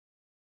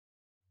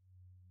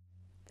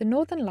The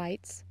Northern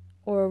Lights,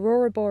 or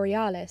aurora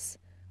borealis,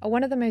 are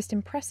one of the most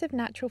impressive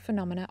natural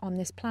phenomena on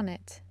this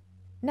planet.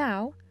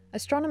 Now,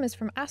 astronomers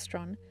from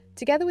Astron,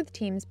 together with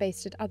teams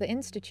based at other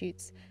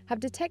institutes, have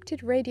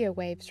detected radio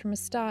waves from a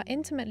star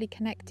intimately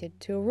connected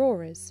to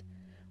auroras,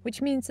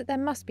 which means that there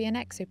must be an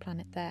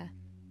exoplanet there.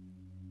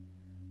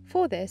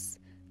 For this,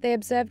 they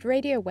observed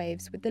radio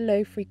waves with the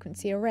Low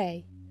Frequency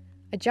Array,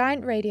 a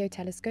giant radio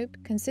telescope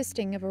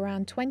consisting of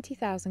around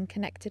 20,000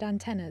 connected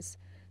antennas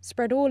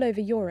spread all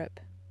over Europe.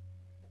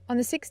 On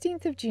the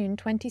 16th of June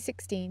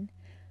 2016,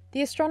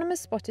 the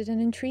astronomers spotted an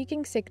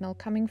intriguing signal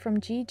coming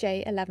from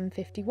GJ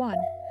 1151,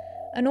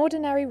 an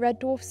ordinary red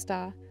dwarf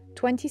star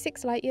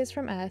 26 light-years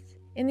from Earth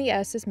in the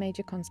Ursa's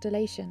major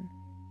constellation.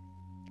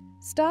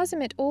 Stars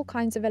emit all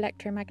kinds of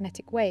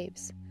electromagnetic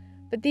waves,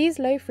 but these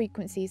low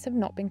frequencies have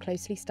not been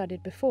closely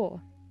studied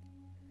before.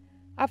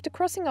 After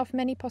crossing off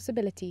many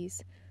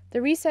possibilities,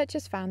 the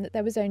researchers found that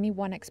there was only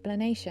one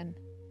explanation.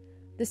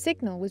 The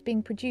signal was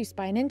being produced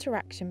by an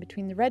interaction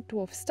between the red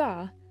dwarf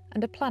star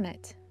and a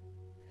planet.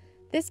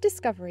 This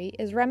discovery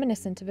is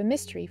reminiscent of a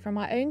mystery from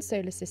our own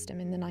solar system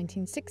in the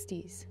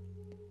 1960s.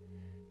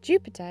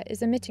 Jupiter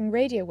is emitting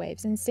radio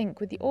waves in sync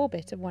with the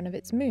orbit of one of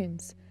its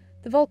moons,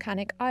 the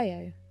volcanic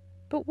Io.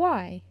 But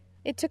why?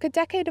 It took a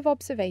decade of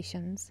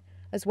observations,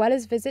 as well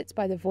as visits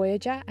by the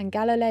Voyager and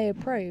Galileo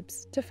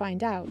probes, to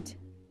find out.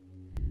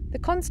 The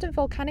constant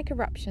volcanic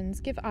eruptions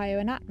give Io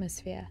an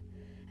atmosphere,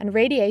 and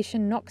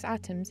radiation knocks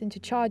atoms into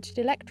charged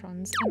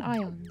electrons and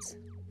ions.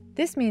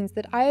 This means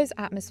that Io's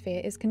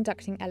atmosphere is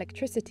conducting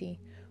electricity,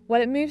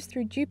 while it moves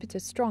through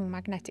Jupiter's strong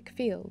magnetic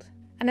field.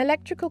 An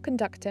electrical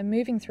conductor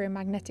moving through a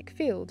magnetic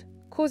field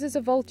causes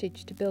a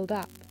voltage to build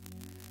up.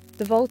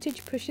 The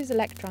voltage pushes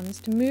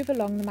electrons to move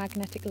along the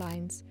magnetic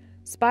lines,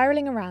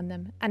 spiraling around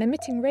them and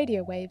emitting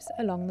radio waves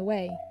along the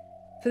way.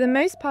 For the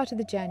most part of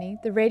the journey,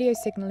 the radio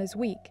signal is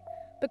weak,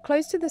 but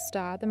close to the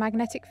star, the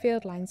magnetic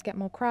field lines get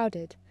more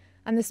crowded,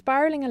 and the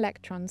spiraling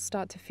electrons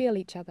start to feel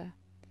each other.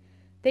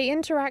 They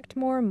interact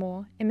more and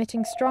more,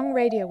 emitting strong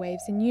radio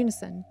waves in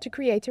unison to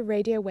create a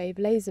radio wave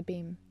laser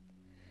beam.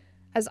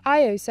 As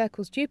Io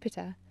circles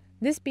Jupiter,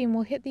 this beam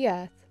will hit the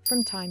Earth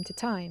from time to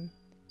time.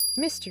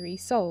 Mystery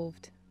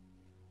solved.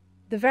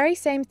 The very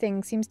same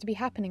thing seems to be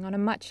happening on a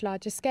much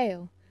larger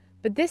scale,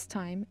 but this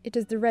time it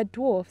is the red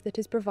dwarf that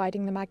is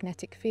providing the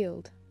magnetic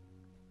field.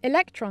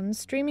 Electrons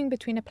streaming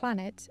between a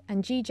planet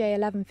and GJ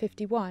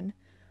 1151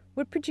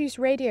 would produce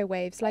radio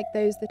waves like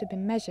those that have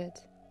been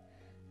measured.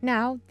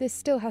 Now, this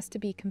still has to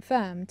be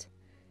confirmed.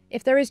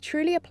 If there is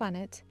truly a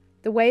planet,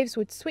 the waves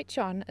would switch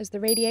on as the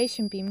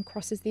radiation beam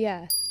crosses the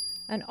Earth,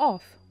 and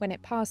off when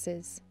it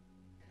passes.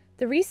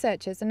 The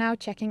researchers are now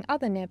checking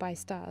other nearby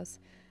stars,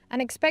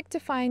 and expect to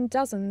find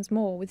dozens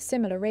more with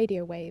similar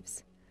radio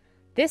waves.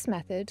 This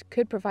method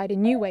could provide a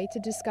new way to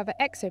discover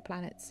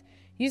exoplanets,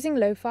 using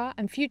LOFAR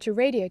and future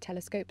radio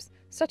telescopes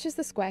such as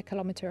the Square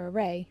Kilometre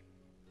Array.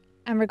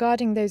 And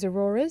regarding those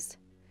auroras,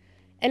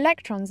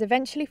 electrons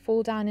eventually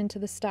fall down into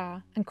the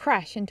star and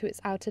crash into its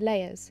outer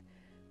layers,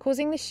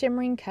 causing the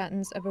shimmering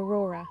curtains of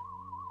aurora.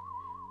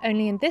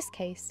 Only in this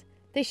case,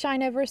 they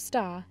shine over a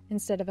star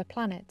instead of a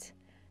planet,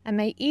 and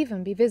may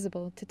even be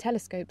visible to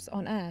telescopes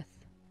on Earth.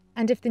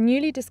 And if the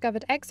newly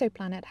discovered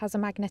exoplanet has a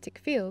magnetic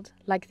field,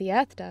 like the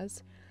Earth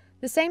does,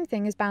 the same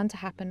thing is bound to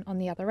happen on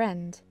the other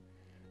end.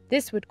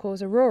 This would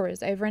cause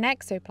auroras over an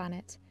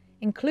exoplanet,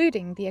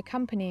 including the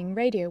accompanying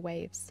radio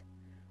waves.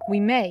 We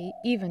may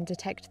even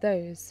detect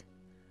those.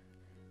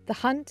 The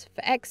hunt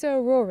for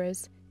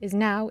exo-auroras is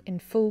now in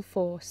full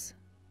force.